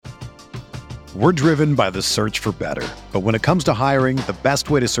We're driven by the search for better. But when it comes to hiring, the best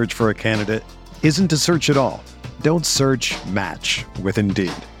way to search for a candidate isn't to search at all. Don't search, match with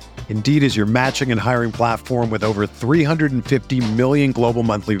Indeed. Indeed is your matching and hiring platform with over 350 million global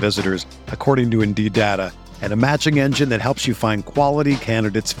monthly visitors, according to Indeed data, and a matching engine that helps you find quality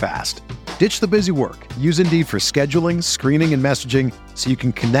candidates fast. Ditch the busy work. Use Indeed for scheduling, screening, and messaging so you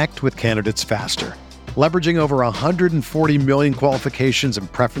can connect with candidates faster. Leveraging over 140 million qualifications and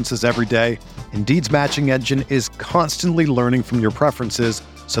preferences every day, Indeed's matching engine is constantly learning from your preferences,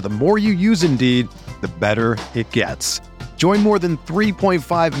 so the more you use Indeed, the better it gets. Join more than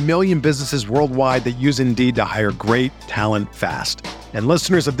 3.5 million businesses worldwide that use Indeed to hire great talent fast. And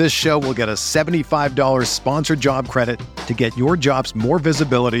listeners of this show will get a $75 sponsored job credit to get your jobs more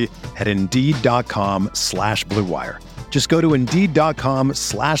visibility at Indeed.com/Blue Wire. Just go to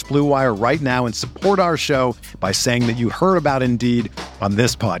Indeed.com/Blue Wire right now and support our show by saying that you heard about Indeed on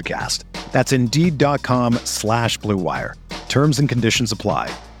this podcast. That's Indeed.com/Blue Wire. Terms and conditions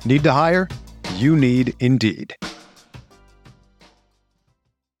apply. Need to hire? You need Indeed.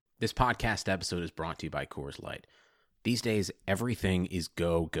 This podcast episode is brought to you by Coors Light. These days, everything is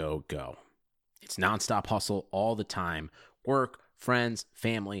go, go, go. It's nonstop hustle all the time. Work, friends,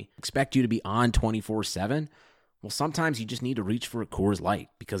 family. Expect you to be on 24/7? Well, sometimes you just need to reach for a Coors Light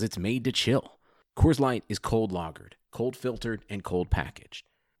because it's made to chill. Coors Light is cold lagered, cold filtered, and cold packaged.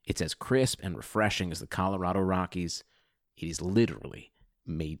 It's as crisp and refreshing as the Colorado Rockies. It is literally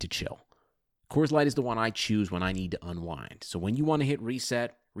made to chill. Coors Light is the one I choose when I need to unwind. So when you want to hit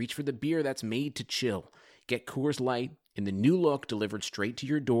reset, reach for the beer that's made to chill. Get Coors Light in the new look delivered straight to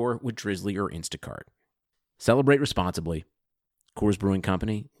your door with Drizzly or Instacart. Celebrate responsibly. Coors Brewing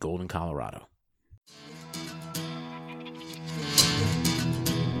Company, Golden, Colorado.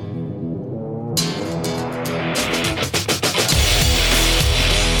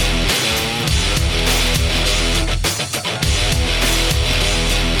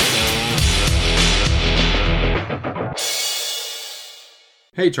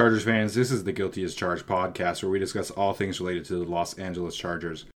 Hey Chargers fans, this is the Guilty as Charged podcast where we discuss all things related to the Los Angeles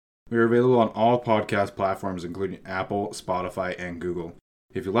Chargers. We are available on all podcast platforms including Apple, Spotify, and Google.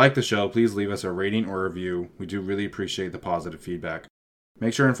 If you like the show, please leave us a rating or review. We do really appreciate the positive feedback.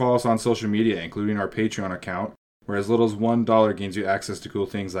 Make sure and follow us on social media, including our Patreon account, where as little as $1 gains you access to cool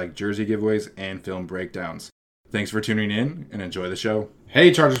things like jersey giveaways and film breakdowns. Thanks for tuning in and enjoy the show.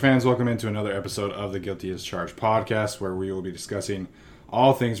 Hey Chargers fans, welcome into another episode of the Guilty as Charged podcast where we will be discussing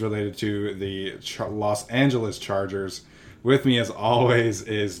all things related to the Los Angeles Chargers. With me, as always,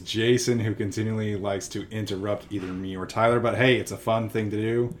 is Jason, who continually likes to interrupt either me or Tyler. But hey, it's a fun thing to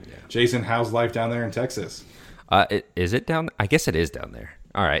do. Yeah. Jason, how's life down there in Texas? Is it down? I guess it is down there.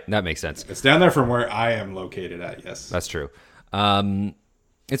 All right, that makes sense. It's down there from where I am located at, yes. That's true.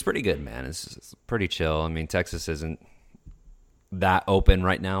 It's pretty good, man. It's pretty chill. I mean, Texas isn't that open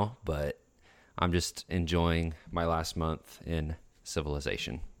right now, but I'm just enjoying my last month in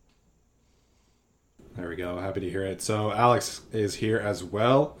civilization. There we go. Happy to hear it. So Alex is here as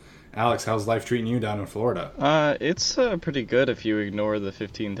well. Alex, how's life treating you down in Florida? It's pretty good if you ignore the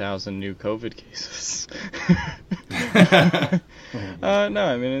 15,000 new COVID cases. No,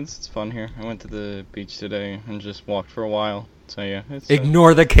 I mean it's fun here. I went to the beach today and just walked for a while. So yeah, it's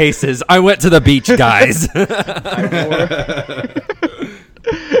ignore the cases. I went to the beach, guys.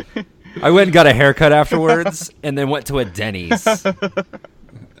 I went and got a haircut afterwards, and then went to a Denny's.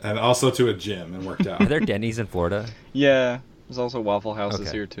 And also to a gym and worked out. Are there Denny's in Florida? Yeah, there's also Waffle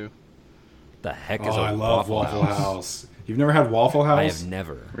Houses here too. The heck is I love Waffle House. You've never had Waffle House? I have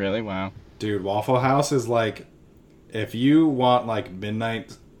never. Really? Wow. Dude, Waffle House is like, if you want like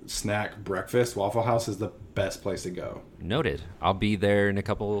midnight snack breakfast, Waffle House is the best place to go. Noted. I'll be there in a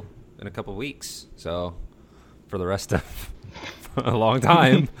couple weeks. So for the rest of a long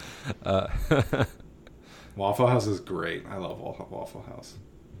time. Waffle House is great. I love Waffle House.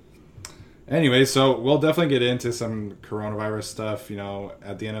 Anyway, so we'll definitely get into some coronavirus stuff. You know,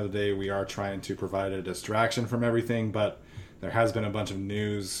 at the end of the day, we are trying to provide a distraction from everything, but there has been a bunch of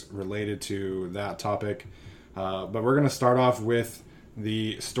news related to that topic. But we're going to start off with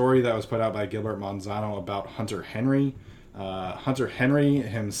the story that was put out by Gilbert Manzano about Hunter Henry. Hunter Henry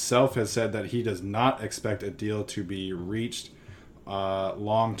himself has said that he does not expect a deal to be reached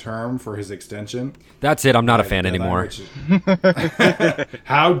long term for his extension. That's it. I'm not a fan anymore.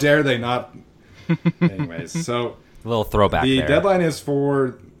 How dare they not? Anyways, so a little throwback. The there. deadline is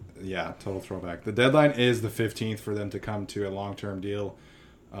for total throwback. The deadline is the 15th for them to come to a long term deal.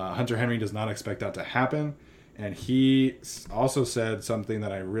 Hunter Henry does not expect that to happen, and he also said something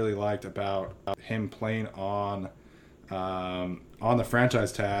that I really liked about him playing on the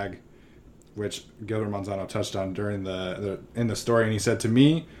franchise tag. which Gilbert Manzano touched on during in the story, and he said, "To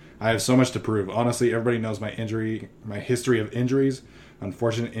me, I have so much to prove. Honestly, everybody knows my history of injuries,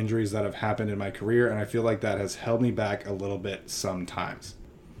 unfortunate injuries that have happened in my career, and I feel like that has held me back a little bit sometimes."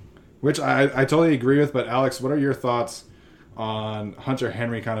 Which I totally agree with, but Alex, what are your thoughts on Hunter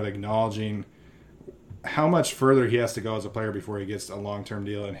Henry kind of acknowledging how much further he has to go as a player before he gets a long-term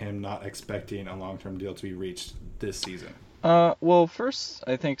deal, and him not expecting a long-term deal to be reached this season? Well, first,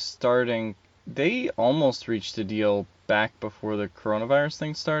 I think they almost reached a deal back before the coronavirus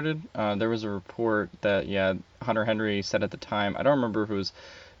thing started. There was a report that, Hunter Henry said at the time, I don't remember if it was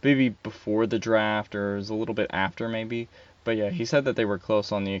maybe before the draft or it was a little bit after maybe, but yeah, he said that they were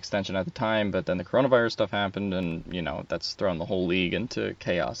close on the extension at the time, but then the coronavirus stuff happened, and, that's thrown the whole league into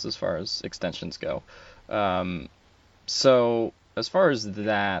chaos as far as extensions go. So, as far as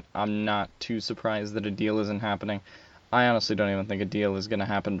that, I'm not too surprised that a deal isn't happening. I honestly don't even think a deal is going to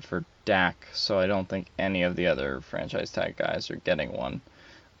happen for Dak, so I don't think any of the other franchise tag guys are getting one.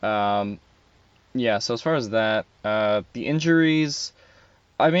 So as far as that, the injuries,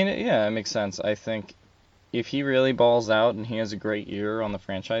 I mean, it makes sense. I think if he really balls out and he has a great year on the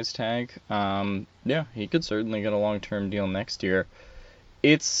franchise tag, he could certainly get a long-term deal next year.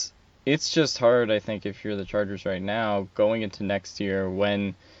 It's just hard, I think, if you're the Chargers right now, going into next year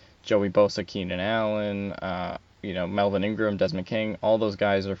when Joey Bosa, Keenan Allen, Melvin Ingram, Desmond King, all those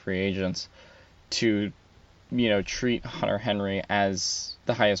guys are free agents, to, treat Hunter Henry as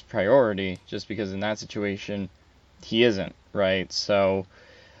the highest priority, just because in that situation, he isn't, right? So,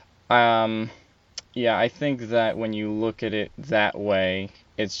 I think that when you look at it that way,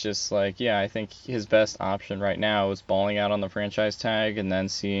 it's just like, I think his best option right now is balling out on the franchise tag and then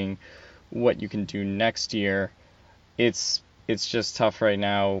seeing what you can do next year. It's just tough right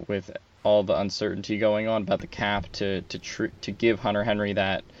now with all the uncertainty going on about the cap to give Hunter Henry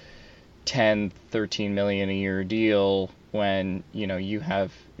that 10-13 million a year deal when you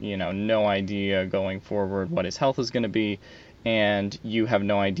have no idea going forward what his health is going to be, and you have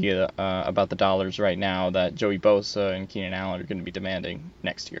no idea about the dollars right now that Joey Bosa and Keenan Allen are going to be demanding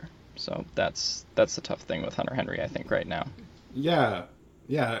next year. So that's the tough thing with Hunter Henry, I think, right now. Yeah,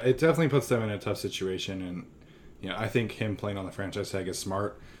 it definitely puts them in a tough situation, and I think him playing on the franchise tag is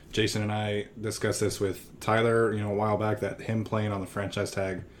smart. Jason and I discussed this with Tyler, a while back, that him playing on the franchise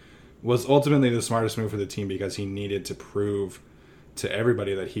tag was ultimately the smartest move for the team because he needed to prove to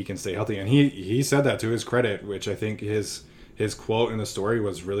everybody that he can stay healthy, and he said that to his credit, which I think his quote in the story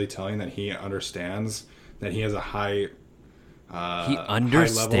was really telling, that he understands that he has a high he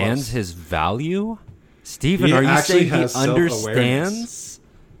understands his value? Stephen, He are you actually saying he has understands?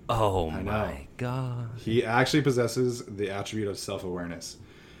 Oh I know. my God. He actually possesses the attribute of self-awareness.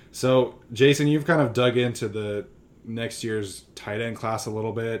 So, Jason, you've kind of dug into the next year's tight end class a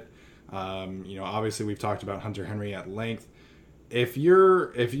little bit. Obviously we've talked about Hunter Henry at length. If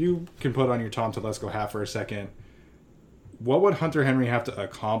you can put on your Tom Telesco hat for a second, what would Hunter Henry have to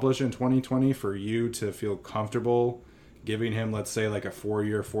accomplish in 2020 for you to feel comfortable giving him, let's say, like a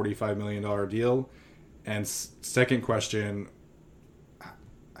 4-year, $45 million deal? And second question,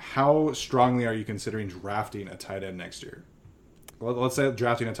 how strongly are you considering drafting a tight end next year? Well, let's say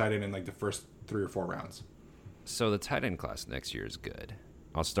drafting a tight end in like the first 3 or 4 rounds. So the tight end class next year is good.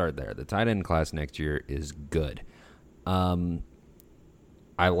 I'll start there. The tight end class next year is good.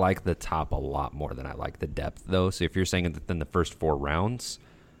 I like the top a lot more than I like the depth, though. So if you're saying within the first 4 rounds,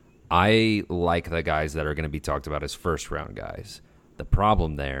 I like the guys that are going to be talked about as first-round guys. The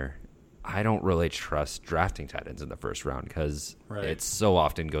problem there, I don't really trust drafting tight ends in the first round because it so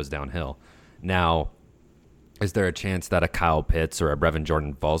often goes downhill. Now, is there a chance that a Kyle Pitts or a Brevin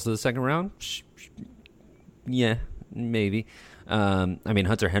Jordan falls to the second round? Yeah, maybe.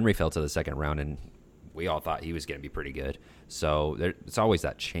 Hunter Henry fell to the second round, and we all thought he was going to be pretty good. So it's always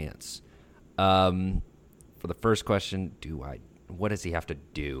that chance. For the first question, what does he have to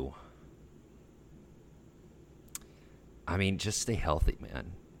do? Just stay healthy,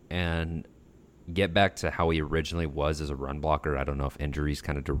 man, and get back to how he originally was as a run blocker. I don't know if injuries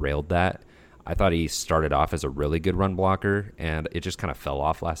kind of derailed that. I thought he started off as a really good run blocker, and it just kind of fell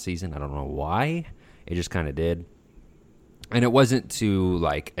off last season. I don't know why. It just kind of did. And it wasn't to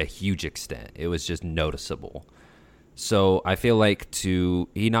like a huge extent. It was just noticeable. So I feel like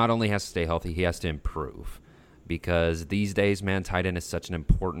he not only has to stay healthy, he has to improve. Because these days, man, tight end is such an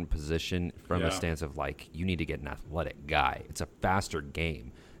important position from a stance of like, you need to get an athletic guy. It's a faster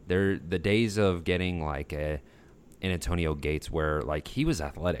game. The days of getting like an Antonio Gates where like he was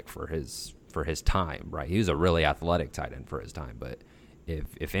athletic for his time, right? He was a really athletic tight end for his time. But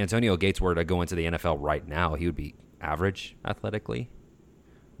if Antonio Gates were to go into the NFL right now, he would be average athletically,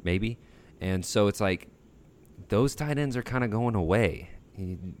 maybe. And so it's like those tight ends are kind of going away.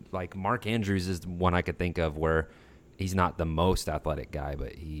 Like Mark Andrews is one I could think of where he's not the most athletic guy,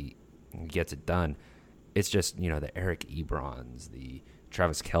 but he gets it done. It's just, the Eric Ebrons, the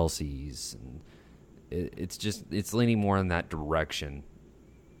Travis Kelce's, and it's leaning more in that direction.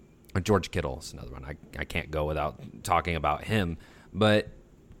 George Kittle is another one. I can't go without talking about him. But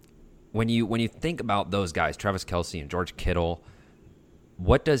when you think about those guys, Travis Kelce and George Kittle,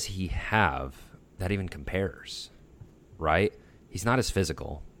 what does he have that even compares, right? He's not as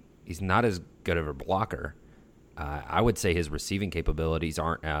physical. He's not as good of a blocker. I would say his receiving capabilities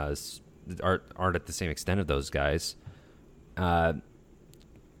aren't at the same extent of those guys. I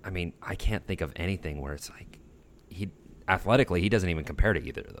can't think of anything where it's like athletically he doesn't even compare to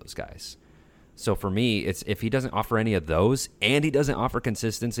either of those guys. So for me, it's if he doesn't offer any of those and he doesn't offer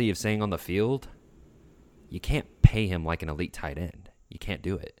consistency of staying on the field, you can't pay him like an elite tight end. You can't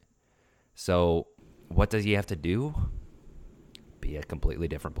do it. So what does he have to do? Be a completely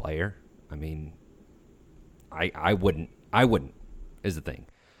different player? I mean, I wouldn't is the thing.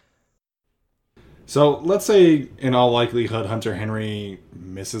 So let's say, in all likelihood, Hunter Henry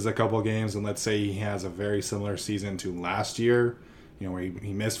misses a couple games, and let's say he has a very similar season to last year, where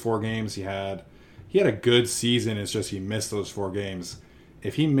he missed 4 games. He had a good season. It's just he missed those 4 games.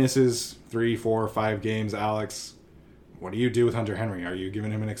 If he misses 3, 4, 5 games, Alex, what do you do with Hunter Henry? Are you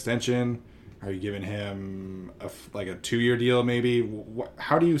giving him an extension? Are you giving him a 2-year deal maybe?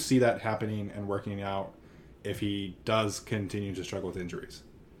 How do you see that happening and working out if he does continue to struggle with injuries?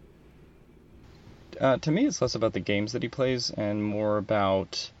 To me, it's less about the games that he plays and more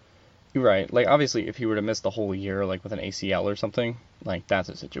about, you're right, like obviously if he were to miss the whole year, like with an ACL or something, like that's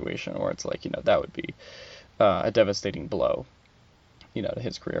a situation where it's like, that would be a devastating blow, to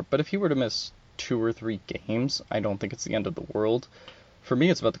his career. But if he were to miss 2 or 3 games, I don't think it's the end of the world. For me,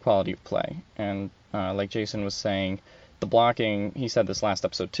 it's about the quality of play. And like Jason was saying, the blocking, he said this last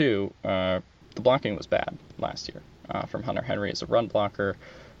episode too, the blocking was bad last year from Hunter Henry as a run blocker,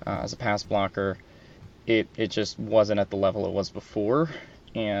 as a pass blocker. It just wasn't at the level it was before.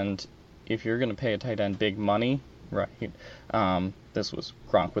 And if you're going to pay a tight end big money, right, this was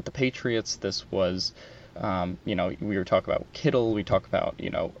Gronk with the Patriots. This was, we were talking about Kittle. We talk about,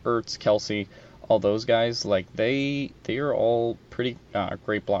 Ertz, Kelce, all those guys. Like they are all pretty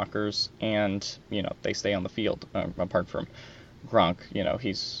great blockers, and, they stay on the field apart from Gronk.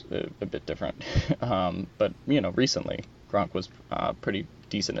 He's a bit different. But, recently Gronk was pretty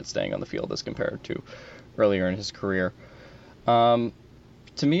decent at staying on the field as compared to earlier in his career. To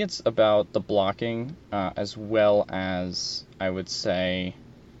me, it's about the blocking as well as, I would say,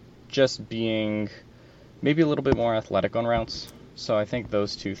 just being maybe a little bit more athletic on routes. So I think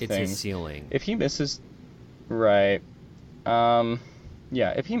those two things. It's his ceiling. If he misses, right.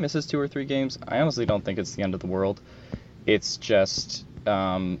 If he misses 2 or 3 games, I honestly don't think it's the end of the world. It's just,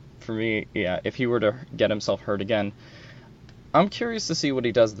 for me, if he were to get himself hurt again, I'm curious to see what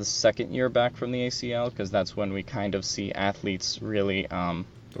he does the second year back from the ACL, because that's when we kind of see athletes really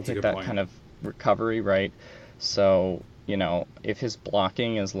hit that kind of recovery, right? So, if his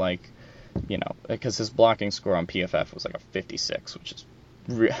blocking is like, because his blocking score on PFF was like a 56, which is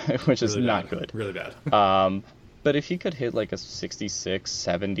really not good. Really bad. But if he could hit like a 66,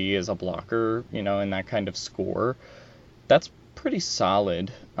 70 as a blocker, in that kind of score, that's pretty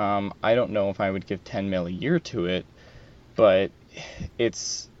solid. I don't know if I would give 10 mil a year to it, but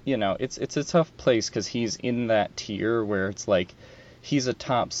it's it's a tough place because he's in that tier where it's like he's a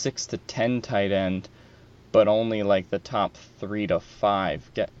top 6 to 10 tight end, but only like the top 3 to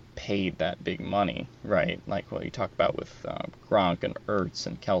 5 get paid that big money, right? Like what you talk about with Gronk and Ertz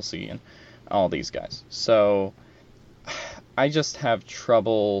and Kelce and all these guys. So I just have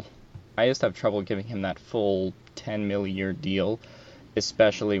trouble giving him that full 10 mil a year deal,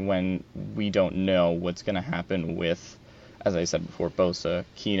 especially when we don't know what's going to happen with, as I said before, Bosa,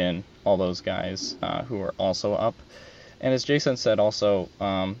 Keenan, all those guys who are also up. And as Jason said also,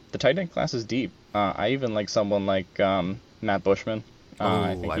 the tight end class is deep. I even like someone like Matt Bushman.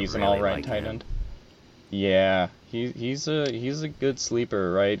 I think he's an all-right tight end. Yeah, he's a good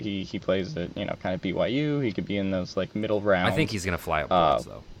sleeper, right? He plays at, kind of BYU. He could be in those like middle rounds. I think he's going to fly up boards,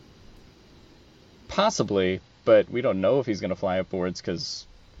 though. Possibly, but we don't know if he's going to fly up boards because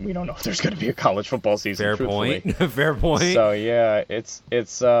we don't know if there's going to be a college football season. Fair point. Fair point. So yeah, it's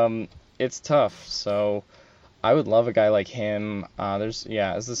tough. So I would love a guy like him. As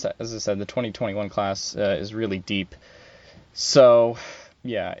I said, the 2021 class is really deep. So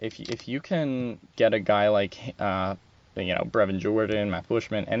yeah, if you can get a guy like Brevin Jordan, Matt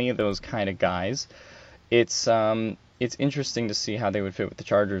Bushman, any of those kind of guys, it's it's interesting to see how they would fit with the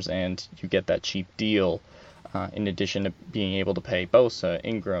Chargers, and you get that cheap deal in addition to being able to pay Bosa,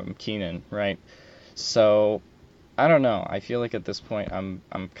 Ingram, Keenan, right? So I don't know. I feel like at this point I'm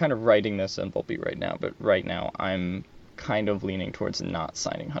kind of writing this in Volpe right now, but right now I'm kind of leaning towards not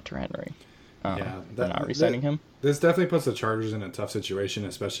signing Hunter Henry. Not re-signing him. This definitely puts the Chargers in a tough situation,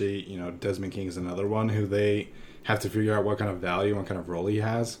 especially, Desmond King is another one who they have to figure out what kind of value, what kind of role he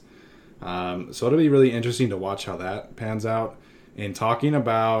has. So it'll be really interesting to watch how that pans out. In talking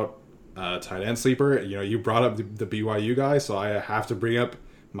about tight end sleeper, you brought up the BYU guy, so I have to bring up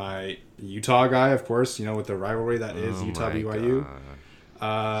my Utah guy, of course, with the rivalry that is Utah-BYU.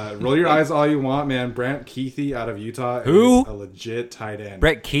 Roll your eyes all you want, man. Brant Keithy out of Utah is a legit tight end.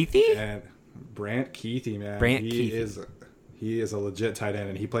 Brant Keithy? And Brant Keithy, man. Keithy. He is a legit tight end,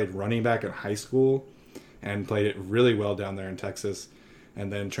 and he played running back in high school and played it really well down there in Texas,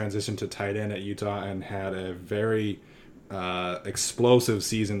 and then transitioned to tight end at Utah and had a very explosive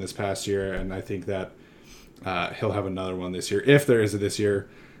season this past year, and I think that he'll have another one this year, if there is a this year.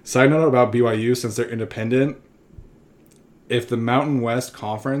 Side note about BYU, since they're independent, if the Mountain West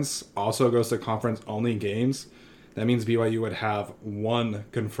Conference also goes to conference-only games, that means BYU would have one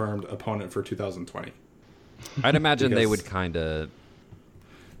confirmed opponent for 2020. I'd imagine they would kind of...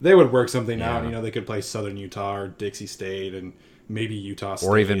 They would work something out. They could play Southern Utah or Dixie State and maybe Utah State.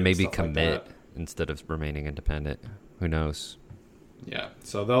 Or even maybe commit instead of remaining independent. Who knows? Yeah,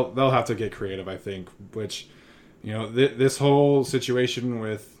 so they'll have to get creative, I think, which, this whole situation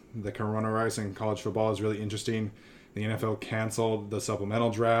with the coronavirus in college football is really interesting. The NFL canceled the supplemental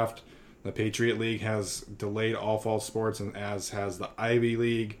draft. The Patriot League has delayed all fall sports, and as has the Ivy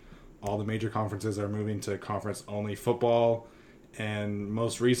League. All the major conferences are moving to conference-only football. And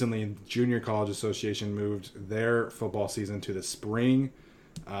most recently, the Junior College Association moved their football season to the spring.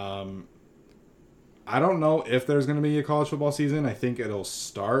 I don't know if there's going to be a college football season. I think it'll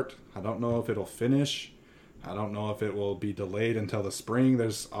start. I don't know if it'll finish. I don't know if it will be delayed until the spring.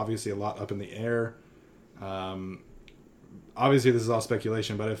 There's obviously a lot up in the air. Obviously, this is all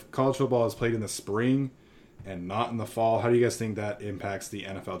speculation, but if college football is played in the spring and not in the fall, how do you guys think that impacts the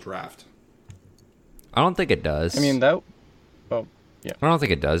NFL draft? I don't think it does. I mean, yeah. I don't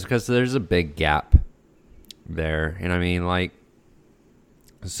think it does because there's a big gap there. And I mean,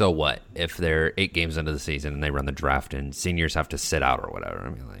 so what if they're 8 games into the season and they run the draft and seniors have to sit out or whatever? I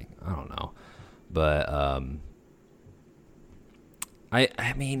mean, I don't know. But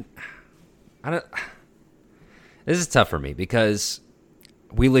I mean, I don't. This is tough for me because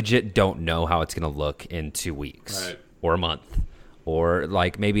we legit don't know how it's going to look in 2 weeks or a month, or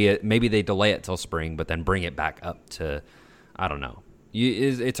maybe they delay it till spring, but then bring it back up to, I don't know.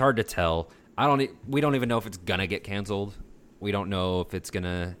 It's hard to tell. We don't even know if it's gonna get canceled. We don't know if it's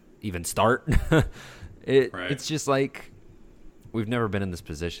gonna even start. It's just we've never been in this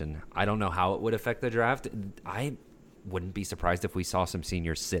position. I don't know how it would affect the draft. I wouldn't be surprised if we saw some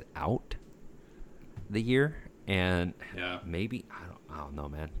seniors sit out the year. And maybe, I don't know,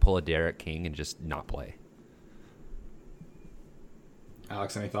 man, pull a Derek King and just not play.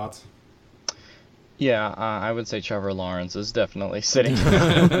 Alex, any thoughts? Yeah, I would say Trevor Lawrence is definitely sitting.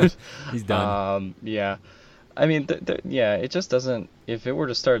 He's done. Yeah. I mean, it just doesn't, if it were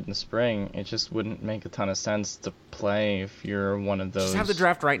to start in the spring, it just wouldn't make a ton of sense to play if you're one of those. Just have the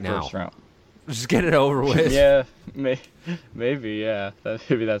draft right now. First round. Just get it over with. Yeah, maybe, yeah.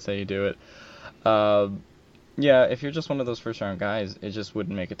 Maybe that's how you do it. Yeah, if you're just one of those first-round guys, it just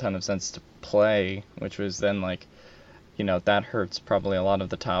wouldn't make a ton of sense to play, which was then, that hurts probably a lot of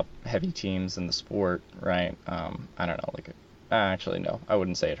the top heavy teams in the sport, right? I don't know, actually, no, I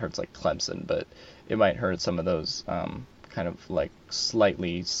wouldn't say it hurts Clemson, but it might hurt some of those kind of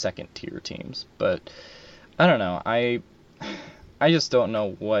slightly second-tier teams. But I don't know, I just don't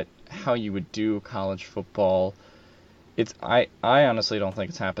know how you would do college football. I honestly don't think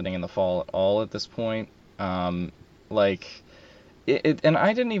it's happening in the fall at all at this point. And I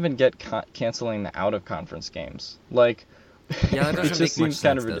didn't even get canceling the out of conference games. Yeah, that doesn't make much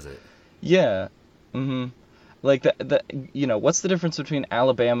sense, does it? Yeah. Mm-hmm. What's the difference between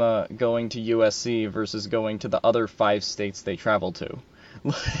Alabama going to USC versus going to the other 5 states they travel to?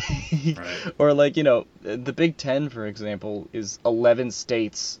 Or the Big Ten, for example, is 11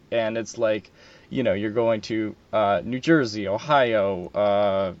 states, and it's you're going to New Jersey,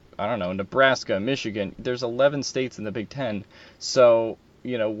 Ohio, I don't know, Nebraska, Michigan. There's 11 states in the Big Ten. So,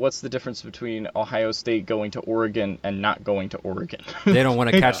 what's the difference between Ohio State going to Oregon and not going to Oregon? They don't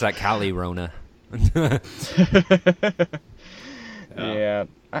want to catch that Cali Rona. Yeah.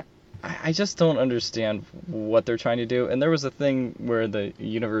 I just don't understand what they're trying to do. And there was a thing where the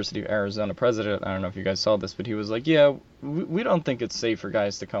University of Arizona president, I don't know if you guys saw this, but he was like, yeah, we don't think it's safe for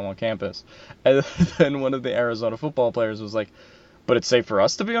guys to come on campus. And then one of the Arizona football players was like, but it's safe for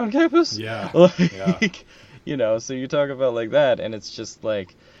us to be on campus? Yeah. Yeah. So you talk about like that, and it's just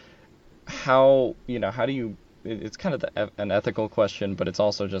like, how do you, it's kind of an ethical question, but it's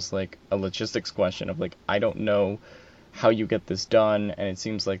also just like a logistics question of like, I don't know how you get this done, and it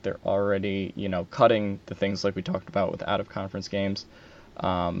seems like they're already, cutting the things like we talked about with out-of-conference games,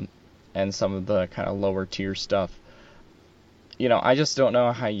 and some of the kind of lower tier stuff. I just don't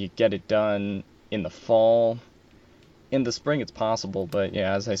know how you get it done in the fall. In the spring, it's possible, but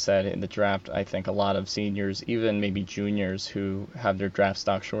yeah, as I said, in the draft, I think a lot of seniors, even maybe juniors who have their draft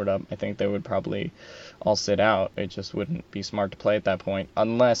stock shored up, I think they would probably all sit out. It just wouldn't be smart to play at that point,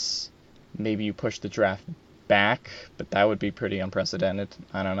 unless maybe you push the draft back, but that would be pretty unprecedented.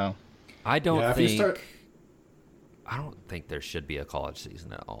 I don't know. I don't think there should be a college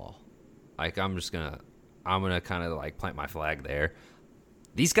season at all. Like, I'm gonna kind of like plant my flag there.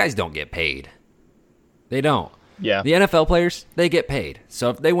 These guys don't get paid. They don't. Yeah. The NFL players, they get paid. So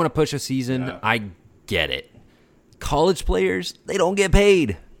if they want to push a season, I get it. College players, they don't get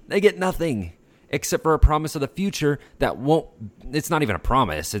paid. They get nothing except for a promise of the future that won't, it's not even a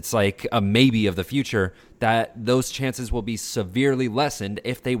promise. It's like a maybe of the future that those chances will be severely lessened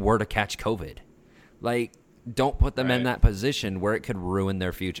if they were to catch COVID. Like, don't put them in that position where it could ruin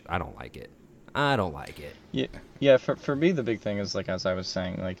their future. I don't like it. Yeah. For me, the big thing is, like, as I was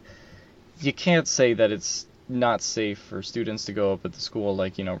saying, like, you can't say that it's not safe for students to go up at the school.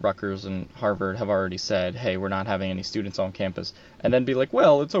 Like, Rutgers and Harvard have already said, hey, we're not having any students on campus, and then be like,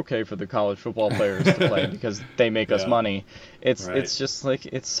 well, it's okay for the college football players to play because they make us money. It's just like,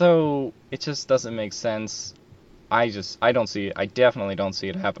 it just doesn't make sense. I definitely don't see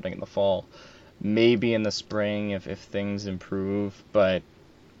it happening in the fall. Maybe in the spring if things improve, but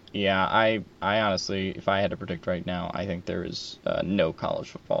yeah, I honestly, if I had to predict right now, I think there is no college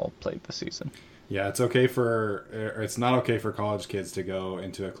football played this season. Yeah, it's not okay for college kids to go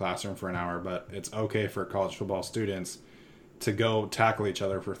into a classroom for an hour, but it's okay for college football students to go tackle each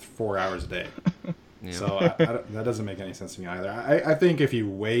other for 4 hours a day. Yeah. So that doesn't make any sense to me either. I think if you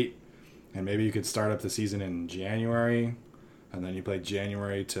wait, and maybe you could start up the season in January, and then you play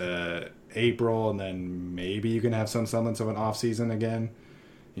January to April, and then maybe you can have some semblance of an off season again.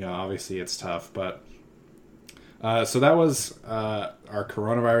 Obviously it's tough, but so that was our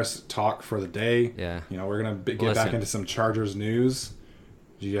coronavirus talk for the day. Yeah. We're going to get back into some Chargers news.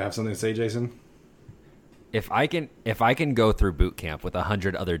 Do you have something to say, Jason? If I can go through boot camp with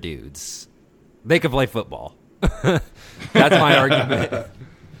 100 other dudes, they could play football. That's my argument.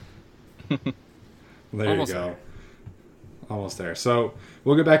 There you go. Almost there. So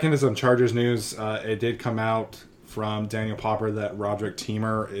we'll get back into some Chargers news. It did come out from Daniel Popper that Roderic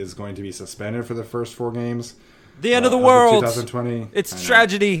Teamer is going to be suspended for the first 4 games. The end of the world. 2020. It's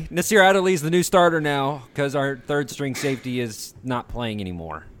tragedy. Nasir Adderley's the new starter now because our third string safety is not playing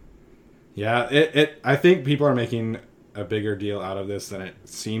anymore. Yeah, I think people are making a bigger deal out of this than it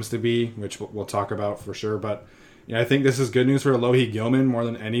seems to be, which we'll talk about for sure. But I think this is good news for Alohi Gilman more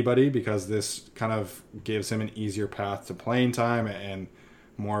than anybody, because this kind of gives him an easier path to playing time and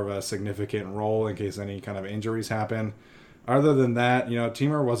more of a significant role in case any kind of injuries happen. Other than that,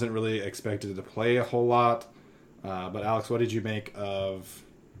 Teamer wasn't really expected to play a whole lot. But Alex, what did you make of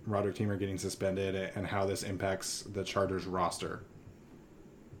Roderic Teamer getting suspended and how this impacts the Chargers roster?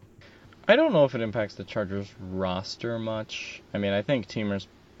 I don't know if it impacts the Chargers roster much. I mean, I think Teamer's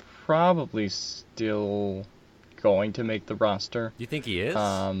probably still going to make the roster. You think he is? Yeah.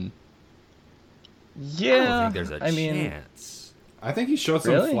 I don't think there's a chance. I think he showed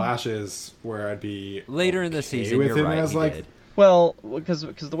some flashes where I'd be later in the season with you're him right, as did. Well, because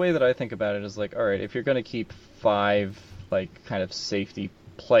the way that I think about it is like, all right, if you're going to keep 5 like kind of safety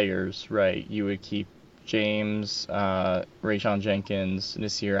players, right, you would keep James, Rayshon Jenkins,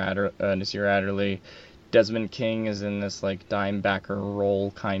 Nasir Adderley, Desmond King is in this like dime backer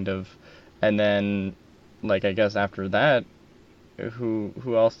role kind of, and then like I guess after that, who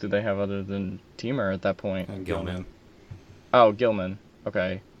else do they have other than Teamer at that point? And Gilman. Oh, Gilman.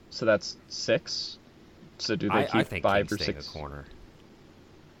 Okay, so that's 6. So do they keep think 5 King's or 6? Staying a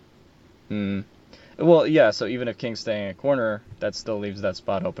corner. Well, yeah. So even if King's staying a corner, that still leaves that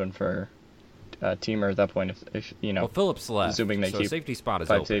spot open for Teamer at that point. If Well, Phillips left, assuming they so keep safety spot is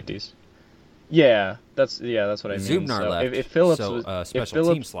 5 open. safeties. Yeah, that's what I mean. Zubnar so left, if Phillips so was,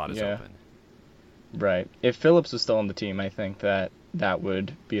 special team slot is open. Right. If Phillips was still on the team, I think that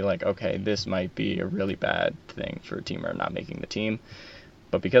would be like, okay, this might be a really bad thing for Teamer not making the team.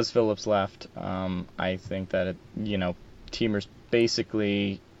 But because Phillips left, I think that Teamer's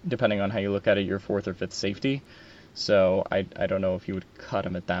basically, depending on how you look at it, your fourth or fifth safety. So I don't know if you would cut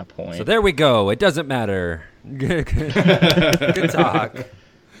him at that point. So there we go. It doesn't matter. Good talk.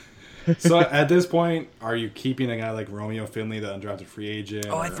 So at this point, are you keeping a guy like Romeo Finley, the undrafted free agent?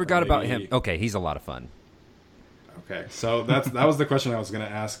 Oh, I forgot about him. Okay, he's a lot of fun. Okay, so that was the question I was going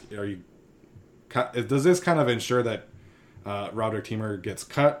to ask. Does this kind of ensure that Roderic Teamer gets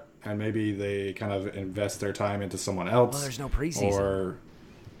cut, and maybe they kind of invest their time into someone else? Well, there's no preseason.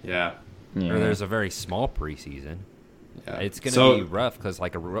 Yeah. Or there's a very small preseason. Yeah. It's going to be rough because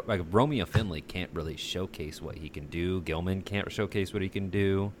like Romeo Finley can't really showcase what he can do. Gilman can't showcase what he can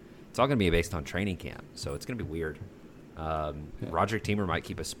do. It's all going to be based on training camp, so it's going to be weird. Roderic Teamer might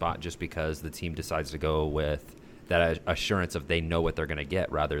keep a spot just because the team decides to go with that assurance of they know what they're going to get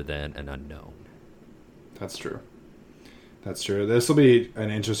rather than an unknown. That's true. This will be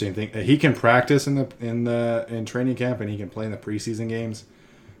an interesting thing. He can practice in training camp and he can play in the preseason games.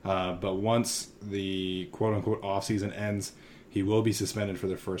 But once the quote-unquote off-season ends, he will be suspended for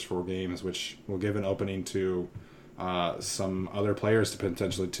the first 4 games, which will give an opening to some other players to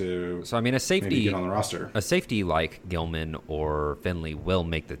potentially a safety maybe get on the roster. A safety like Gilman or Finley will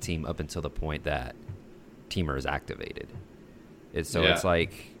make the team up until the point that Teamer is activated. It's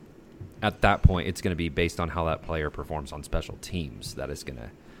like at that point, it's going to be based on how that player performs on special teams that is going to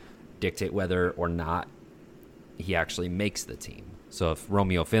dictate whether or not he actually makes the team. So if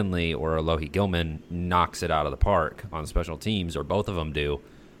Romeo Finley or Alohi Gilman knocks it out of the park on special teams, or both of them do,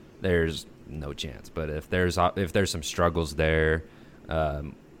 there's no chance. But if there's some struggles there,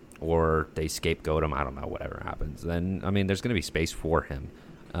 or they scapegoat him, I don't know, whatever happens, then there's going to be space for him.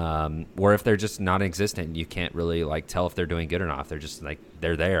 Or if they're just non-existent, you can't really tell if they're doing good or not. If they're just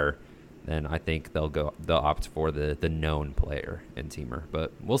they're there, then I think they'll opt for the known player in Teamer.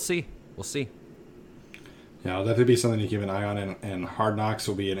 But we'll see. Yeah, that would be something to keep an eye on, and Hard Knocks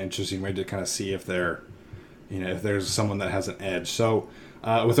will be an interesting way to kind of see if if there's someone that has an edge. So,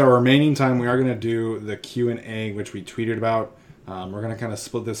 with our remaining time, we are going to do the Q&A, which we tweeted about. We're going to kind of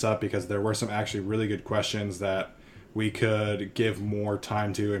split this up because there were some actually really good questions that we could give more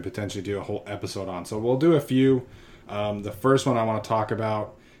time to and potentially do a whole episode on. So we'll do a few. The first one I want to talk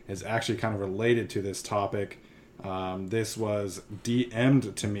about is actually kind of related to this topic. This was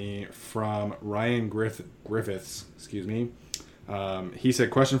DM'd to me from Ryan Griffiths. Excuse me. He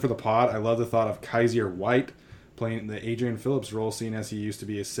said, question for the pod. I love the thought of Kaiser White playing the Adrian Phillips role, seeing as he used to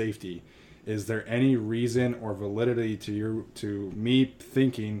be a safety. Is there any reason or validity to me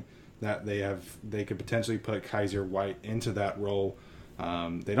thinking that they could potentially put Kaiser White into that role?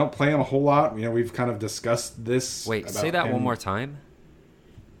 They don't play him a whole lot. We've kind of discussed this. Wait, say that one more time.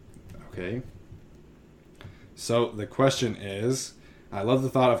 Okay. So the question is, I love the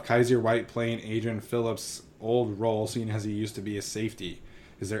thought of Kaiser White playing Adrian Phillips' old role, seeing as he used to be a safety.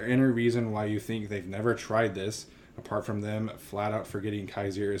 Is there any reason why you think they've never tried this, apart from them flat out forgetting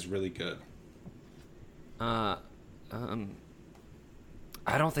Kaiser is really good? I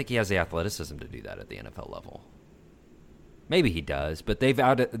don't think he has the athleticism to do that at the NFL level. Maybe he does, but they've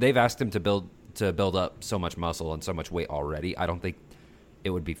asked him to build up so much muscle and so much weight already. I don't think it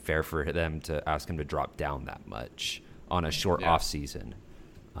would be fair for them to ask him to drop down that much on a short off season.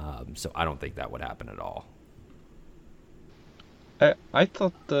 So I don't think that would happen at all. I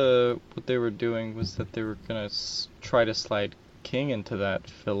thought what they were doing was that they were gonna try to slide King into that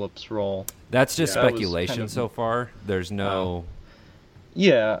Phillips role. That's just speculation so far. There's no.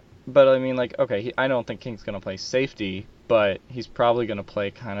 Yeah, but okay, I don't think King's gonna play safety, but he's probably gonna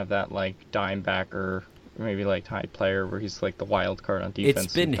play kind of that dime backer, maybe high player where he's the wild card on defense.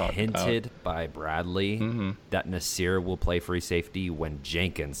 It's been hinted by Bradley that Nasir will play free safety when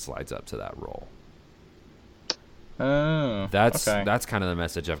Jenkins slides up to that role. Oh, that's okay. That's kind of the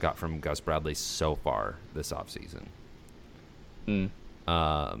message I've got from Gus Bradley so far this offseason. And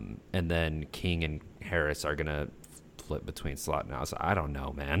then King and Harris are gonna flip between slot now. So I don't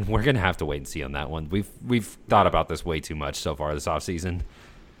know, man. We're gonna have to wait and see on that one. We've thought about this way too much so far this offseason.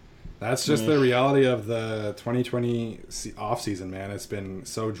 That's just the reality of the 2020 offseason, man. It's been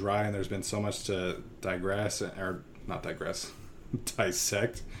so dry, and there's been so much to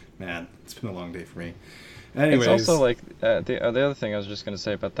dissect. Man, it's been a long day for me. Anyways. It's also the other thing I was just going to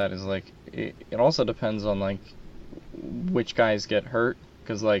say about that is it also depends on which guys get hurt,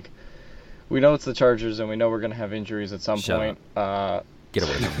 because we know it's the Chargers and we know we're going to have injuries at some point. Get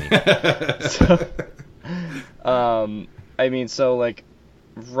away from me. So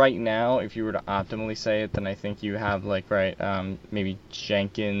right now, if you were to optimally say it, then I think you have maybe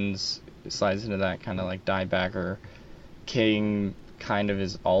Jenkins slides into that kind of diebacker. King kind of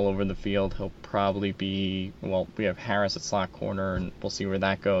is all over the field. He'll probably be, well, we have Harris at slot corner, and we'll see where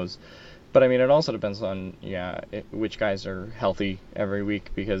that goes. But, I mean, it also depends on, which guys are healthy every week,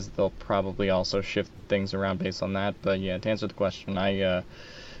 because they'll probably also shift things around based on that. But, yeah, to answer the question, I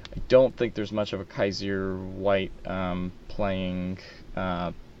don't think there's much of a Kaiser White playing.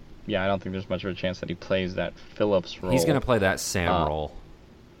 I don't think there's much of a chance that he plays that Phillips role. He's going to play that Sam role,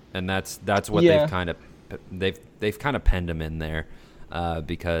 and that's what they've kind of penned him in there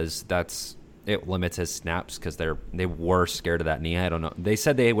because it limits his snaps because they were scared of that knee. I don't know. They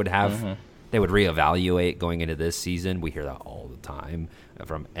said they would reevaluate going into this season. We hear that all the time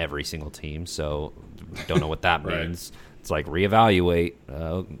from every single team, so don't know what that Right. means. It's like reevaluate.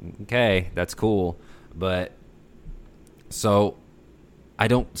 Okay, that's cool, but so I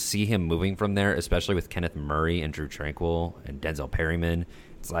don't see him moving from there, especially with Kenneth Murray and Drew Tranquill and Denzel Perryman.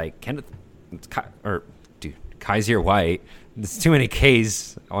 It's like Kaiser White. There's too many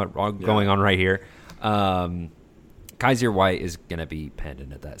Ks going on right here. Kaiser White is going to be penned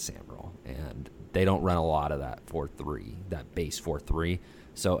into that Sam role, and they don't run a lot of that 4-3, that base 4-3.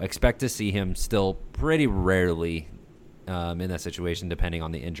 So expect to see him still pretty rarely in that situation, depending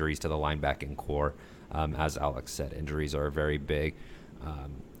on the injuries to the linebacking core. As Alex said, injuries are a very big,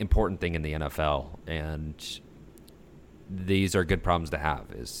 important thing in the NFL, and these are good problems to have,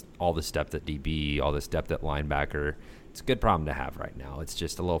 is all this depth at DB, all this depth at linebacker. It's a good problem to have right now. It's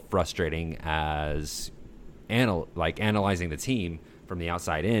just a little frustrating as analyzing the team from the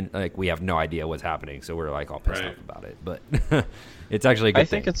outside in. Like, we have no idea what's happening, so we're like all pissed off about it. But it's actually a good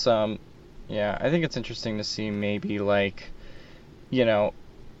thing. I think it's interesting to see maybe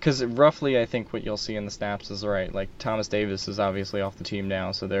because roughly I think what you'll see in the snaps is right. Like, Thomas Davis is obviously off the team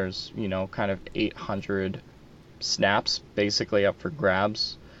now, so there's kind of 800 snaps basically up for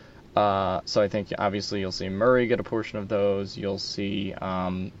grabs. So I think obviously you'll see Murray get a portion of those. You'll see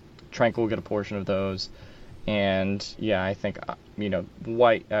Tranquill get a portion of those, and I think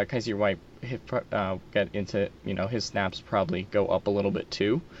Kaiser White get into his snaps probably go up a little bit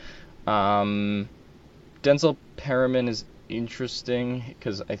too. Denzel Perryman is interesting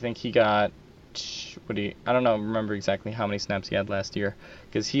because I think he got I don't remember exactly how many snaps he had last year,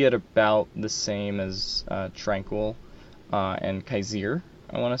 because he had about the same as Tranquill and Kaiser.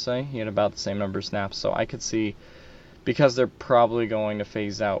 I want to say he had about the same number of snaps, so I could see, because they're probably going to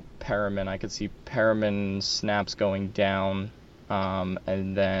phase out Perriman, I could see Perriman's snaps going down,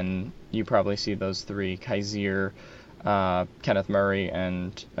 and then you probably see those three, Kaiser, Kenneth Murray,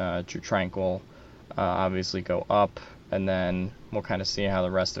 and Drew Tranquill, obviously go up, and then we'll kind of see how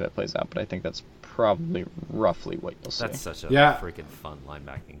the rest of it plays out, but I think that's probably roughly what you'll see. That's such a freaking fun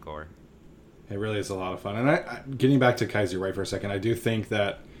linebacking core. It really is a lot of fun. And I getting back to Kaiser White for a second, I do think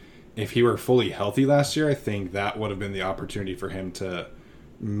that if he were fully healthy last year, I think that would have been the opportunity for him to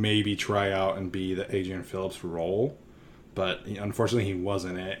maybe try out and be the Adrian Phillips role. But unfortunately, he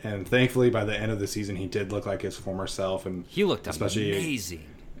wasn't it. And thankfully, by the end of the season, he did look like his former self. And he looked amazing.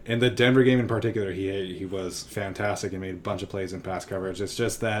 In the Denver game in particular, he was fantastic and made a bunch of plays in pass coverage. It's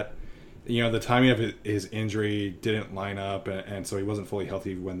just that, the timing of his injury didn't line up, and so he wasn't fully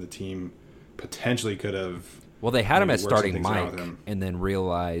healthy when the team potentially could have. Well, they had him as starting Mike, and then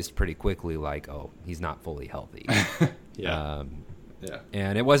realized pretty quickly, he's not fully healthy. Yeah.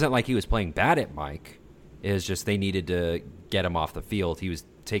 And it wasn't like he was playing bad at Mike. It was just they needed to get him off the field. He was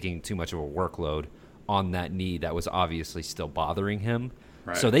taking too much of a workload on that knee that was obviously still bothering him.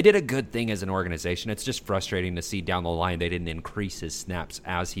 Right. So they did a good thing as an organization. It's just frustrating to see down the line they didn't increase his snaps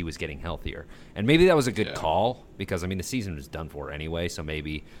as he was getting healthier. And maybe that was a good call because, the season was done for anyway, so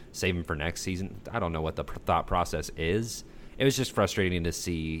maybe save him for next season. I don't know what the thought process is. It was just frustrating to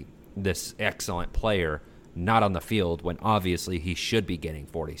see this excellent player not on the field when obviously he should be getting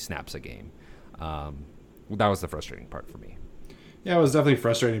 40 snaps a game. That was the frustrating part for me. Yeah, it was definitely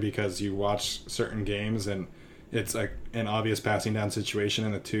frustrating because you watch certain games and it's like an obvious passing down situation,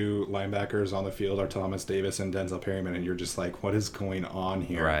 and the two linebackers on the field are Thomas Davis and Denzel Perryman, and you're just like, what is going on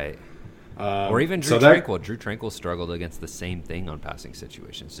here? Right. Or even Drew Tranquill. Drew Tranquill struggled against the same thing on passing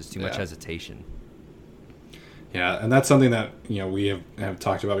situations. Just too much hesitation. Yeah, and that's something that we have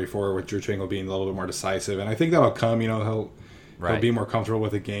talked about before with Drew Tranquill being a little bit more decisive, and I think that'll come. He'll be more comfortable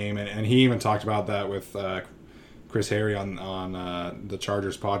with the game, and he even talked about that with Chris Harry on the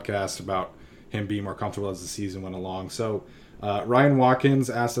Chargers podcast about him being more comfortable as the season went along. So Ryan Watkins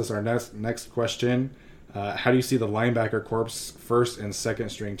asked us our next question. How do you see the linebacker corps first and second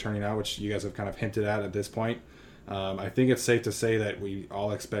string turning out, which you guys have kind of hinted at this point? I think it's safe to say that we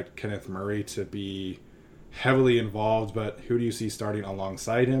all expect Kenneth Murray to be heavily involved, but who do you see starting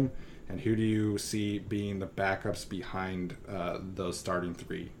alongside him, and who do you see being the backups behind those starting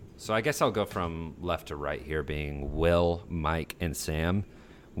three? So I guess I'll go from left to right here, being Will, Mike, and Sam.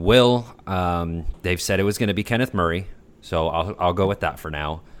 Will, they've said it was going to be Kenneth Murray, so I'll go with that for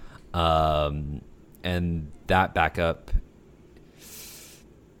now. And that backup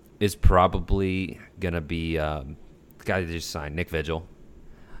is probably going to be the guy that just signed, Nick Vigil.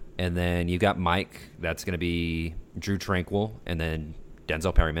 And then you got Mike, that's going to be Drew Tranquil, and then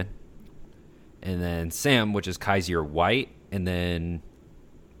Denzel Perryman. And then Sam, which is Kaiser White, and then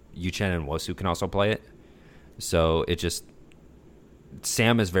Uchenna Nwosu can also play it. So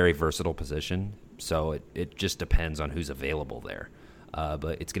Sam is very versatile position, so it just depends on who's available there.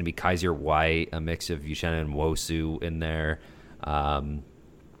 But it's going to be Kaiser White, a mix of Uchenna Nwosu in there. And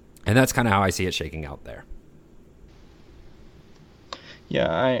that's kind of how I see it shaking out there.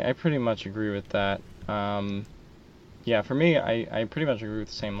 Yeah, I pretty much agree with that. Yeah, for me, I pretty much agree with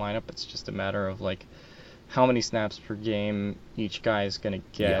the same lineup. It's just a matter of, like, how many snaps per game each guy is going to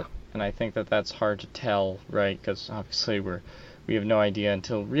get. Yeah. And I think that's hard to tell, right? Because obviously we have no idea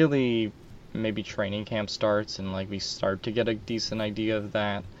until really maybe training camp starts and, like, we start to get a decent idea of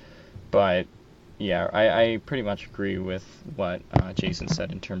that. But, yeah, I pretty much agree with what Jason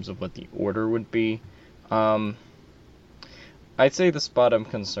said in terms of what the order would be. I'd say the spot I'm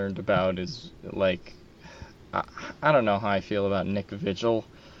concerned about is, like, I don't know how I feel about Nick Vigil.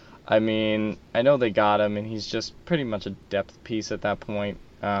 I mean, I know they got him, and he's just pretty much a depth piece at that point,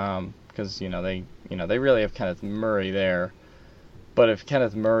 because they really have Kenneth Murray there. But if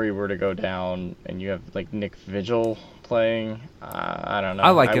Kenneth Murray were to go down, and you have like Nick Vigil playing, I don't know.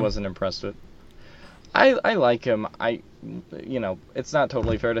 I wasn't impressed with. I like him. It's not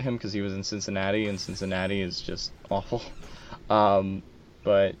totally fair to him because he was in Cincinnati, and Cincinnati is just awful.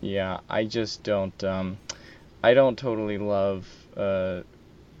 But yeah, I just don't. I don't totally love, a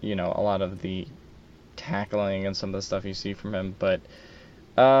lot of the tackling and some of the stuff you see from him. But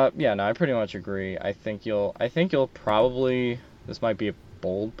yeah, no, I pretty much agree. I think you'll probably. This might be a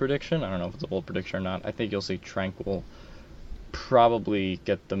bold prediction. I don't know if it's a bold prediction or not. I think you'll see Tranquil probably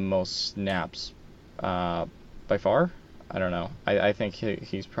get the most snaps by far. I don't know. I think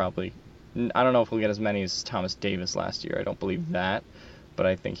he's probably. I don't know if he'll get as many as Thomas Davis last year. I don't believe that, but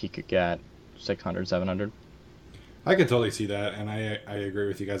I think he could get 600, 700. I could totally see that, and I agree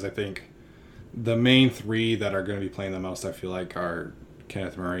with you guys. I think the main three that are going to be playing the most, I feel like, are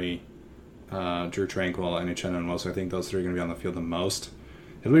Kenneth Murray, Drew Tranquil, and Uchenna Nwosu. I think those three are going to be on the field the most.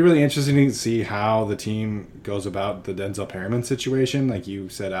 It'll be really interesting to see how the team goes about the Denzel Perryman situation. Like you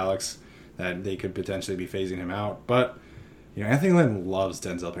said, Alex, that they could potentially be phasing him out. But, Anthony Lynn loves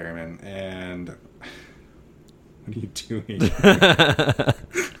Denzel Perryman, and what are you doing?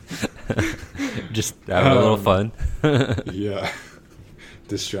 Just having a little fun. Yeah.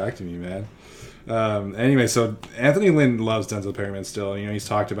 Distracting me, man. Anyway, so Anthony Lynn loves Denzel Perryman still. He's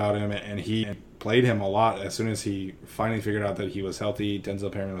talked about him, and he played him a lot. As soon as he finally figured out that he was healthy,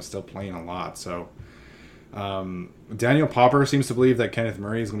 Denzel Perryman was still playing a lot. So Daniel Popper seems to believe that Kenneth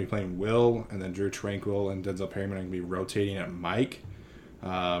Murray is going to be playing Will, and then Drew Tranquil and Denzel Perryman are going to be rotating at Mike,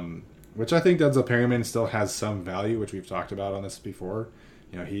 which I think Denzel Perryman still has some value, which we've talked about on this before.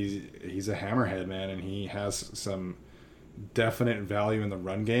 He's a hammerhead, man, and he has some definite value in the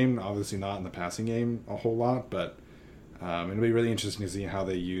run game. Obviously not in the passing game a whole lot, but it'll be really interesting to see how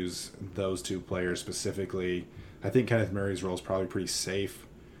they use those two players specifically. I think Kenneth Murray's role is probably pretty safe.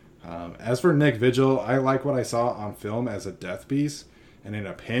 As for Nick Vigil, I like what I saw on film as a death piece, and in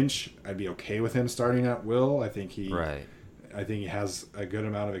a pinch, I'd be okay with him starting at Will. I think he has a good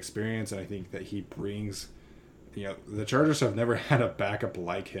amount of experience, and I think that he brings. The Chargers have never had a backup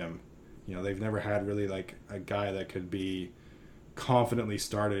like him. They've never had really like a guy that could be confidently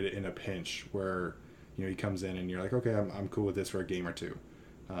started in a pinch where, he comes in and you're like, okay, I'm cool with this for a game or two.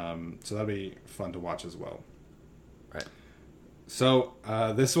 So that'll be fun to watch as well. Right. So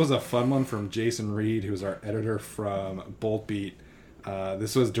this was a fun one from Jason Reed, who's our editor from Bolt Beat.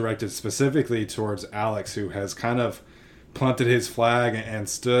 This was directed specifically towards Alex, who has kind of planted his flag and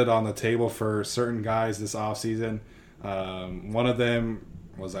stood on the table for certain guys this offseason. One of them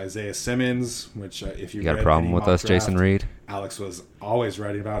was Isaiah Simmons, which if you got a problem with us, Jason Reed? Alex was always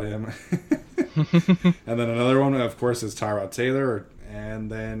writing about him. And then another one, of course, is Tyrod Taylor,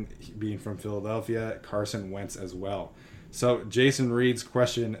 and then being from Philadelphia, Carson Wentz as well. So Jason Reed's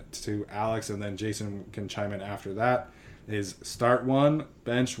question to Alex, and then Jason can chime in after that, is start one,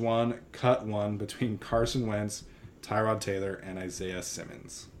 bench one, cut one between Carson Wentz, Tyrod Taylor, and Isaiah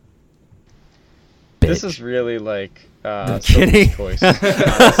Simmons. This is really like kidding. choice.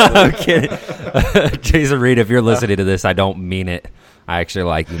 I'm kidding. Jason Reed, if you're listening to this, I don't mean it. I actually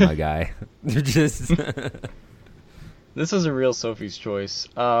like you, my guy. Just This is a real Sophie's choice.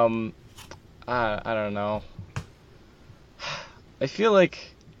 I don't know. I feel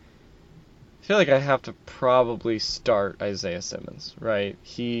like I have to probably start Isaiah Simmons, right?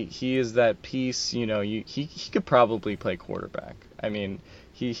 He is that piece, you know. He could probably play quarterback. I mean,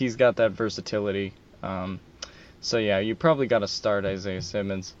 he's got that versatility. So yeah, you probably got to start Isaiah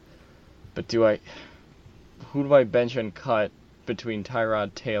Simmons. But who do I bench and cut between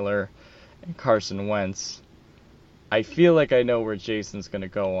Tyrod Taylor and Carson Wentz? I feel like I know where Jason's gonna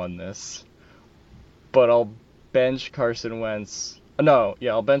go on this, but I'll bench Carson Wentz. No,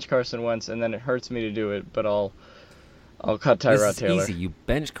 yeah, I'll bench Carson Wentz, and then it hurts me to do it, but I'll cut Tyrod Taylor. This is easy. You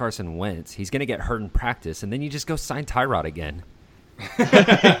bench Carson Wentz. He's gonna get hurt in practice, and then you just go sign Tyrod again.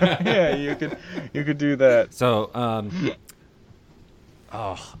 Yeah, you could do that. So,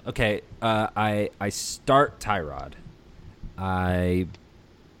 okay. I start Tyrod. I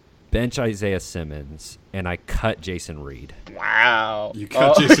bench Isaiah Simmons, and I cut Jason Reed. Wow. You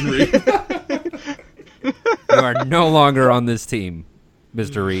cut Jason Reed. You are no longer on this team,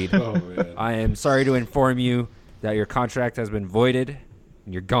 Mr. Reed. Oh, man. I am sorry to inform you that your contract has been voided,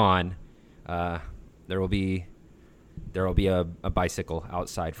 and you're gone. There will be a bicycle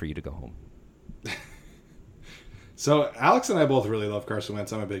outside for you to go home. So Alex and I both really love Carson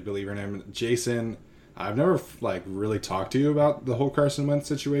Wentz. I'm a big believer in him. Jason, I've never really talked to you about the whole Carson Wentz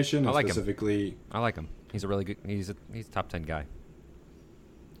situation. I like specifically, him. I like him. He's a really good. He's a top 10 guy.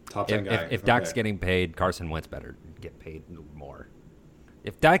 Top 10 guy. If Dak's getting paid, Carson Wentz better get paid more.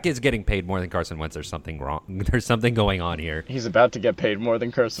 If Dak is getting paid more than Carson Wentz, there's something wrong. There's something going on here. He's about to get paid more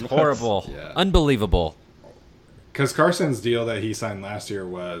than Carson Wentz. Horrible. Yeah. Unbelievable. Because Carson's deal that he signed last year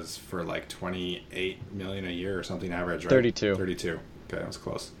was for like $28 million a year or something average, right? 32. Okay, that was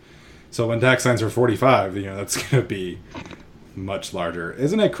close. So when Dak signs for 45, that's going to be much larger.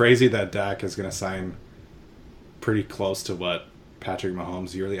 Isn't it crazy that Dak is going to sign pretty close to what Patrick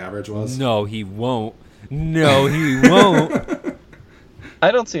Mahomes' yearly average was? No, he won't. No, he won't. I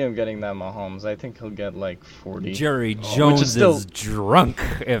don't see him getting that Mahomes. I think he'll get like 40. Jerry Jones is drunk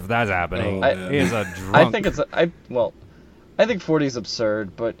if that's happening. He's a drunk. I think 40 is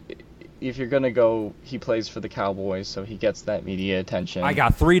absurd, but if you're going to go, he plays for the Cowboys, so he gets that media attention. I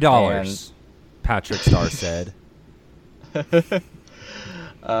got $3, Patrick Starr said.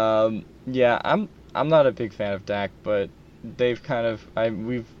 Yeah, I'm not a big fan of Dak, but they've kind of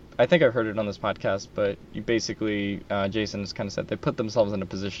I think I've heard it on this podcast, but you basically Jason has kind of said they put themselves in a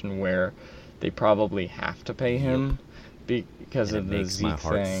position where they probably have to pay him because of the Zeke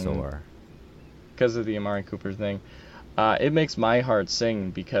thing, because of the Amari Cooper thing. It makes my heart sing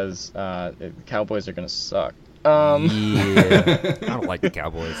because the Cowboys are gonna suck. Yeah, I don't like the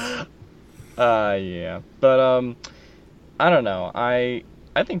Cowboys. Yeah, but I don't know. I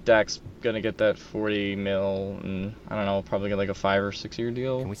think Dak's gonna get that 40 mil, and I don't know, probably get like a 5 or 6 year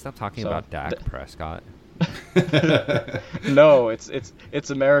deal. Can we stop talking about Dak Prescott? No, it's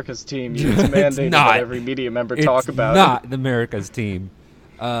America's team. It's mandated that every media member talk about. It's not America's team.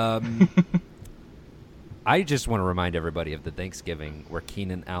 I just want to remind everybody of the Thanksgiving where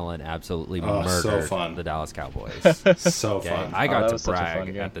Keenan Allen absolutely murdered the Dallas Cowboys. So fun. I got to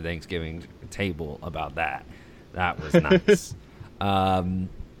brag at the Thanksgiving table about that. That was nice.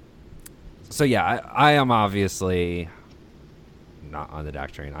 So yeah, I am obviously not on the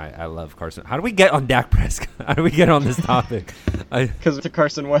Dak train. I love Carson. How do we get on Dak Prescott? How do we get on this topic? Because it's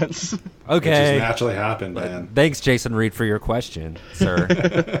Carson Wentz. It Okay. just naturally happened, man. Thanks, Jason Reed, for your question,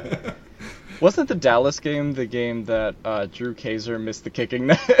 sir. Wasn't the Dallas game the game that Drew Kaiser missed the kicking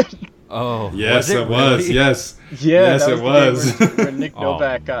net? Oh, yes, it was. Really? Yes, yeah, yes, it was. Where Nick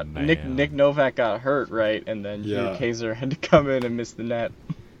Novak Nick Novak got hurt, right? And then Drew Kaiser had to come in and miss the net.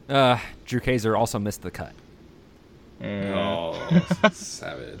 Drew Kaiser also missed the cut. Oh,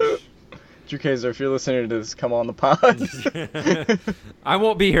 savage. Drew Kaiser, if you're listening to this, come on the pod. I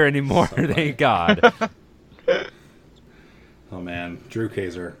won't be here anymore, thank God. Oh man, Drew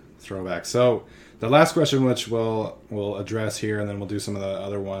Kaiser, throwback. So the last question, which we'll address here, and then we'll do some of the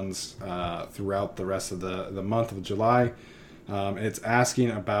other ones throughout the rest of the month of July. It's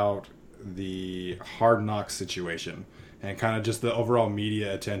asking about the Hard Knocks situation and kind of just the overall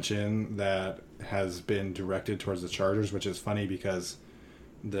media attention that has been directed towards the Chargers, which is funny because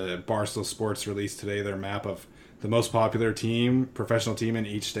the Barstool Sports released today their map of the most popular professional team in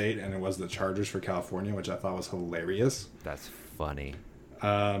each state, and it was the Chargers for California, which I thought was hilarious. That's funny.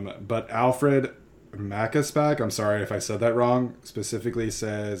 But Alfred Macaspach, I'm sorry if I said that wrong, specifically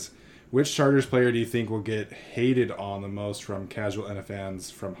says, which Chargers player do you think will get hated on the most from casual NFL fans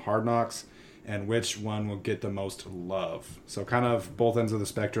from Hard Knocks, and which one will get the most love? So kind of both ends of the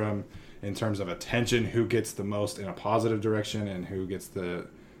spectrum in terms of attention, who gets the most in a positive direction and who gets the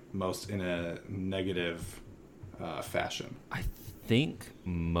most in a negative fashion. I think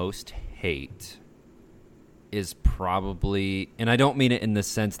most hate is probably, and I don't mean it in the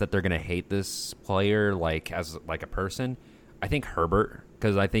sense that they're going to hate this player like as like a person. I think Herbert,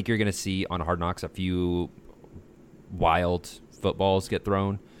 because I think you're going to see on Hard Knocks a few wild footballs get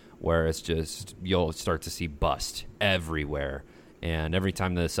thrown where it's just, you'll start to see bust everywhere. And every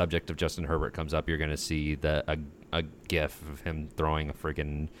time the subject of Justin Herbert comes up, you're going to see a gif of him throwing a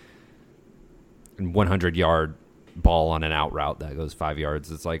freaking 100-yard ball on an out route that goes 5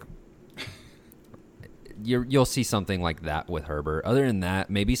 yards. It's like you'll see something like that with Herbert. Other than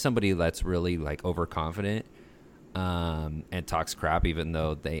that, maybe somebody that's really like overconfident and talks crap, even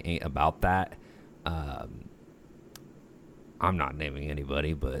though they ain't about that. I'm not naming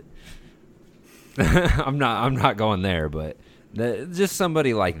anybody, but I'm not going there. But just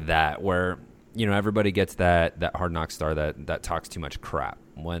somebody like that, where everybody gets that Hard Knock star that talks too much crap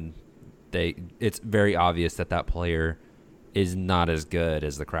when it's very obvious that player is not as good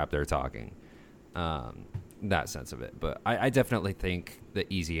as the crap they're talking. That sense of it. But I definitely think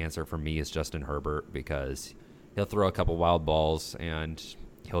the easy answer for me is Justin Herbert, because he'll throw a couple wild balls and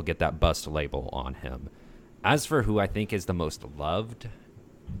he'll get that bust label on him. As for who I think is the most loved,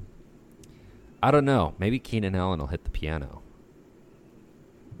 I don't know. Maybe Keenan Allen will hit the piano.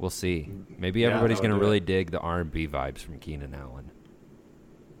 We'll see. Maybe everybody's going to really dig the R&B vibes from Keenan Allen.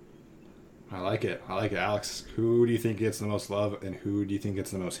 I like it. Alex, who do you think gets the most love and who do you think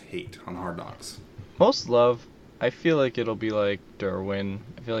gets the most hate on Hard Knocks? Most love, I feel like it'll be like Derwin.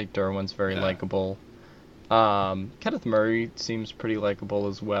 I feel like Derwin's very likable. Kenneth Murray seems pretty likable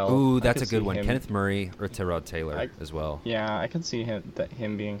as well. Ooh, that's a good one. Kenneth Murray or Tyrod Taylor as well. Yeah, I can see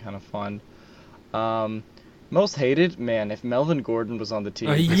him being kind of fun. Most hated, man, if Melvin Gordon was on the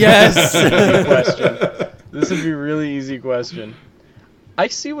team. Yes! This would be a really easy question. I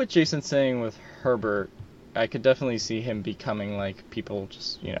see what Jason's saying with Herbert. I could definitely see him becoming like people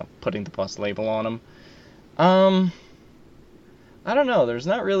just, putting the bus label on him. I don't know. There's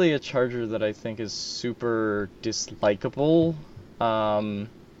not really a Charger that I think is super dislikable. I'm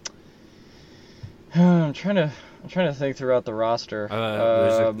trying to think throughout the roster.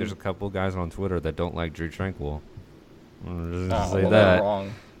 There's a couple guys on Twitter that don't like Drew Tranquil. They're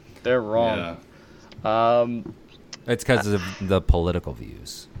wrong. They're wrong. Yeah. It's because of the political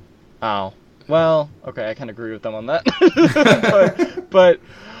views. Oh. Well, okay, I kind of agree with them on that. but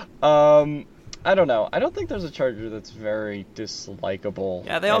I don't know. I don't think there's a Charger that's very dislikable.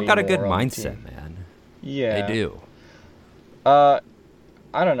 Yeah, they all got a good mindset, man. Yeah. They do. I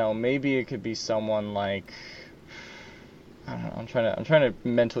don't know. Maybe it could be someone like, I don't know. I'm trying to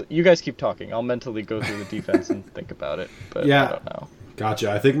mentally. You guys keep talking. I'll mentally go through the defense and think about it. But yeah, I don't know.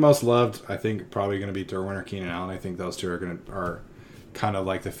 Gotcha. I think most loved. I think probably going to be Derwin or Keenan Allen. I think those two are kind of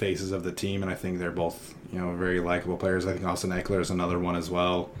like the faces of the team, and I think they're both very likable players. I think Austin Eckler is another one as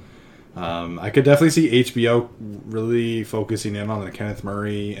well. I could definitely see HBO really focusing in on the Kenneth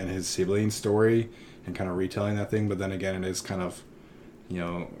Murray and his siblings story and kind of retelling that thing. But then again, it is kind of,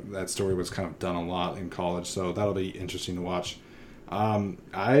 that story was kind of done a lot in college. So that'll be interesting to watch.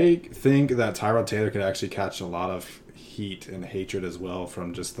 I think that Tyrod Taylor could actually catch a lot of heat and hatred as well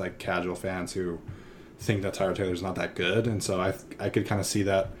from just like casual fans who think that Tyrod Taylor's not that good. And so I could kind of see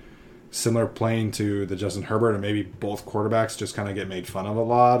that similar playing to the Justin Herbert, and maybe both quarterbacks just kind of get made fun of a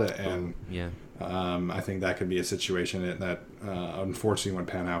lot. And I think that could be a situation that unfortunately wouldn't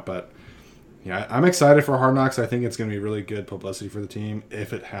pan out. But yeah, I'm excited for Hard Knocks. I think it's going to be really good publicity for the team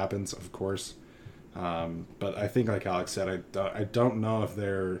if it happens, of course. But I think, like Alex said, I don't know if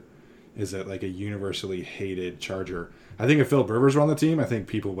there is like a universally hated Charger. I think if Philip Rivers were on the team, I think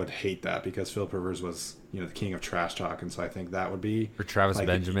people would hate that because Philip Rivers was, the king of trash talk, and so I think that would be for Travis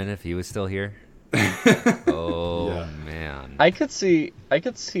Benjamin if he was still here. Man, I could see. I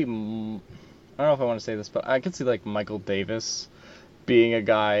don't know if I want to say this, but I could see like Michael Davis being a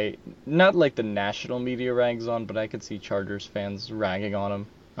guy, not like the national media rags on, but I could see Chargers fans ragging on him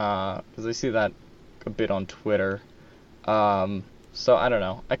because I see that a bit on Twitter. So I don't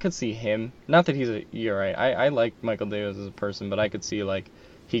know. I could see him. Not that you're right. I like Michael Davis as a person, but I could see like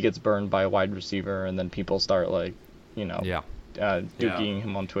he gets burned by a wide receiver, and then people start like, duking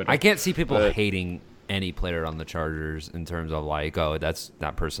him on Twitter. I can't see people hating any player on the Chargers in terms of like, oh,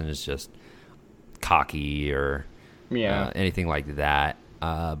 that person is just cocky or anything like that.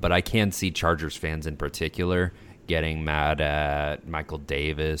 But I can see Chargers fans in particular getting mad at Michael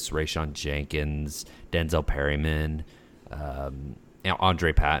Davis, Rayshon Jenkins, Denzel Perryman,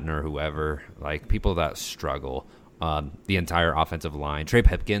 Andre Patton or whoever, like people that struggle. The entire offensive line. Trey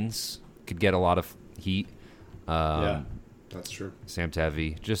Pipkins could get a lot of heat. Yeah, that's true. Sam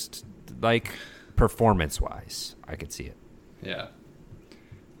Tevi, just like performance-wise, I could see it. Yeah.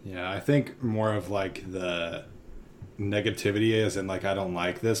 Yeah, I think more of like the negativity is, and like I don't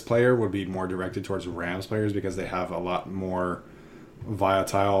like this player, would be more directed towards Rams players because they have a lot more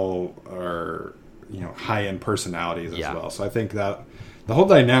volatile or high-end personalities as well. So I think that the whole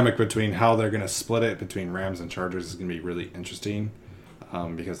dynamic between how they're going to split it between Rams and Chargers is going to be really interesting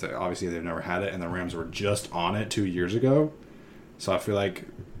because obviously they've never had it, and the Rams were just on it 2 years ago. So I feel like,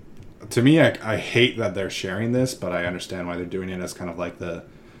 to me, I hate that they're sharing this, but I understand why they're doing it as kind of like the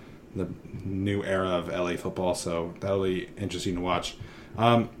new era of LA football. So that'll be interesting to watch.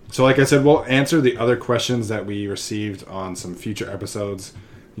 So like I said, we'll answer the other questions that we received on some future episodes.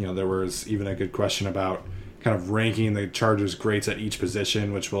 There was even a good question about kind of ranking the Chargers greats at each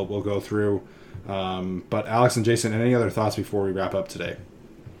position, which we'll go through. But Alex and Jason, any other thoughts before we wrap up today?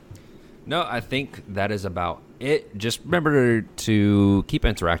 No, I think that is about it. Just remember to keep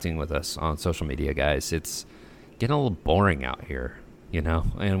interacting with us on social media, guys. It's getting a little boring out here,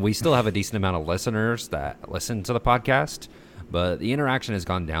 and we still have a decent amount of listeners that listen to the podcast, but the interaction has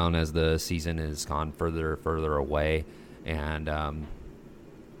gone down as the season has gone further away. And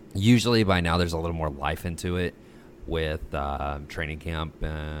usually by now there's a little more life into it with training camp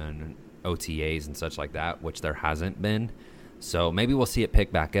and OTAs and such like that, which there hasn't been. So maybe we'll see it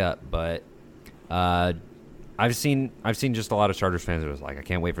pick back up. But I've seen just a lot of Chargers fans that was like, I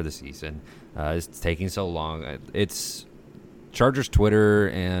can't wait for the season. It's taking so long. It's Chargers Twitter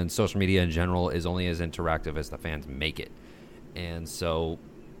and social media in general is only as interactive as the fans make it. And so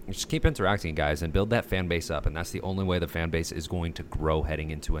just keep interacting, guys, and build that fan base up. And that's the only way the fan base is going to grow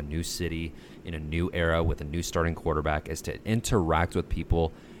heading into a new city, in a new era with a new starting quarterback, is to interact with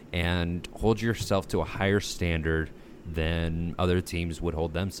people and hold yourself to a higher standard than other teams would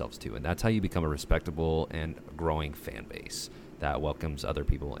hold themselves to. And that's how you become a respectable and growing fan base that welcomes other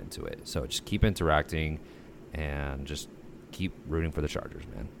people into it. So just keep interacting and just keep rooting for the Chargers,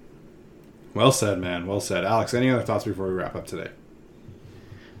 man. Well said, man. Well said. Alex, any other thoughts before we wrap up today?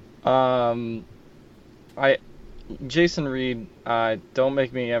 Jason Reed, don't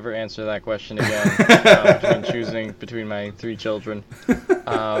make me ever answer that question again. Choosing between my 3 children.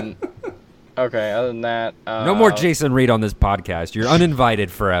 Okay, other than that, no more Jason Reed on this podcast. You're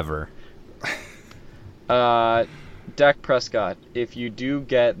uninvited forever. Dak Prescott, if you do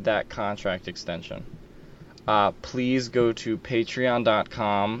get that contract extension, please go to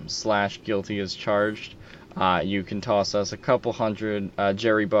patreon.com/guiltyascharged. You can toss us a couple hundred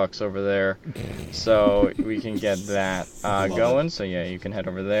Jerry bucks over there so we can get that going. So yeah, you can head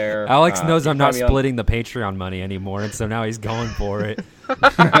over there. Alex knows I'm not splitting the Patreon money anymore, and so now he's going for it.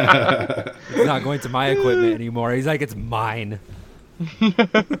 He's not going to my equipment anymore. He's like, it's mine.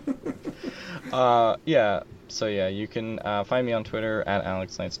 Yeah. So yeah, you can find me on Twitter at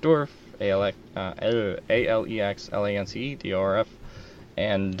Alex Lansdorf, ALEXLANCEDORF.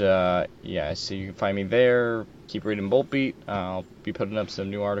 And yeah, so you can find me there. Keep reading Bolt Beat. I'll be putting up some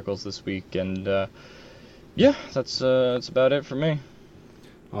new articles this week, and yeah, that's about it for me.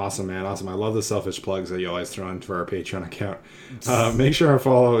 Awesome, man. Awesome. I love the selfish plugs that you always throw in for our Patreon account. Make sure to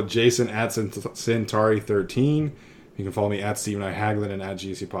follow Jason at Centauri13. You can follow me at Stephen I. Haglund and at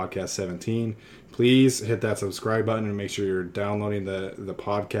GC Podcast 17. Please hit that subscribe button and make sure you're downloading the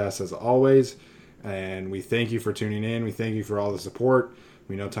podcast as always. And we thank you for tuning in. We thank you for all the support.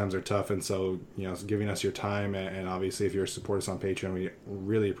 We know times are tough, and so giving us your time, and obviously if you're support us on Patreon, we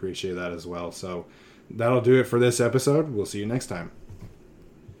really appreciate that as well. So that'll do it for this episode. We'll see you next time.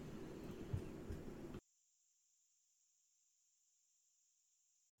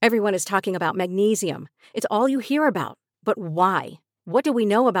 Everyone is talking about magnesium. It's all you hear about. But why? What do we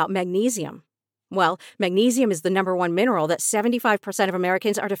know about magnesium? Well, magnesium is the #1 mineral that 75% of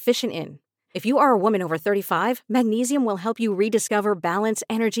Americans are deficient in. If you are a woman over 35, magnesium will help you rediscover balance,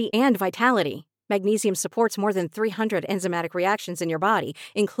 energy, and vitality. Magnesium supports more than 300 enzymatic reactions in your body,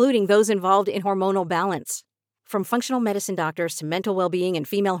 including those involved in hormonal balance. From functional medicine doctors to mental well-being and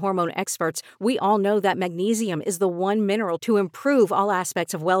female hormone experts, we all know that magnesium is the one mineral to improve all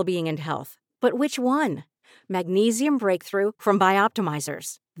aspects of well-being and health. But which one? Magnesium Breakthrough from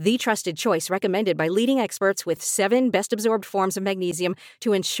Bioptimizers, the trusted choice recommended by leading experts with 7 best-absorbed forms of magnesium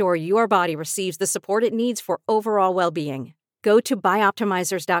to ensure your body receives the support it needs for overall well-being. Go to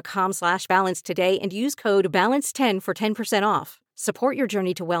bioptimizers.com/balance today and use code BALANCE10 for 10% off. Support your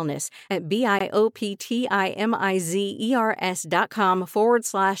journey to wellness at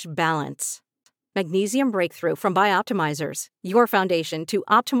BIOPTIMIZERS.com/balance. Magnesium Breakthrough from Bioptimizers, your foundation to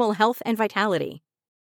optimal health and vitality.